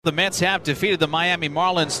The Mets have defeated the Miami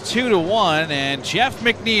Marlins 2-1, and Jeff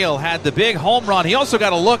McNeil had the big home run. He also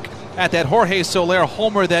got a look at that Jorge Soler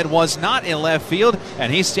homer that was not in left field,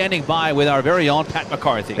 and he's standing by with our very own Pat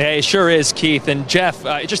McCarthy. Yeah, he sure is, Keith. And Jeff,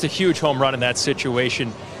 just a huge home run in that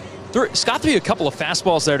situation. Scott threw you a couple of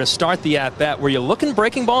fastballs there to start the at-bat. Were you looking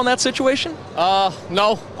breaking ball in that situation?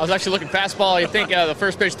 No. I was actually looking fastball. You think the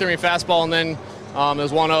first pitch threw me a fastball, and then it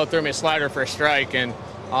was 1-0, threw me a slider for a strike. And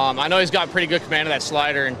I know he's got pretty good command of that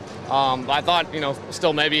slider, and I thought,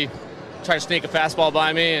 still maybe try to sneak a fastball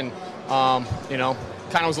by me, and, kind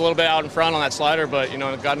of was a little bit out in front on that slider, but,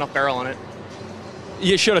 got enough barrel on it.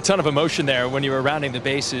 You showed a ton of emotion there when you were rounding the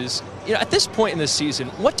bases. At this point in the season,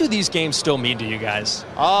 what do these games still mean to you guys?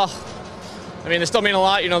 They still mean a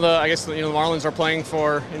lot. I guess the Marlins are playing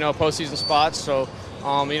for postseason spots, so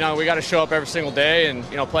we got to show up every single day and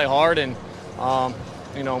play hard, and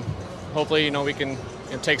hopefully we can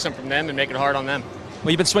take some from them and make it hard on them.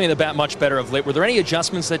 Well, you've been swinging the bat much better of late. Were there any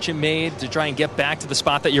adjustments that you made to try and get back to the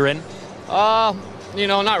spot that you're in?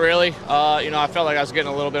 Not really. I felt like I was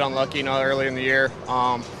getting a little bit unlucky, early in the year.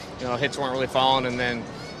 Hits weren't really falling, and then,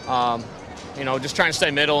 just trying to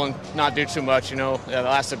stay middle and not do too much. The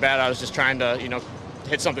last at bat, I was just trying to,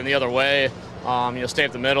 hit something the other way. Stay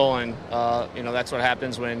up the middle, and that's what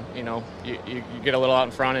happens when you get a little out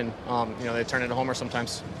in front, and they turn into homers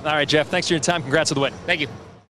sometimes. All right, Jeff. Thanks for your time. Congrats on the win. Thank you.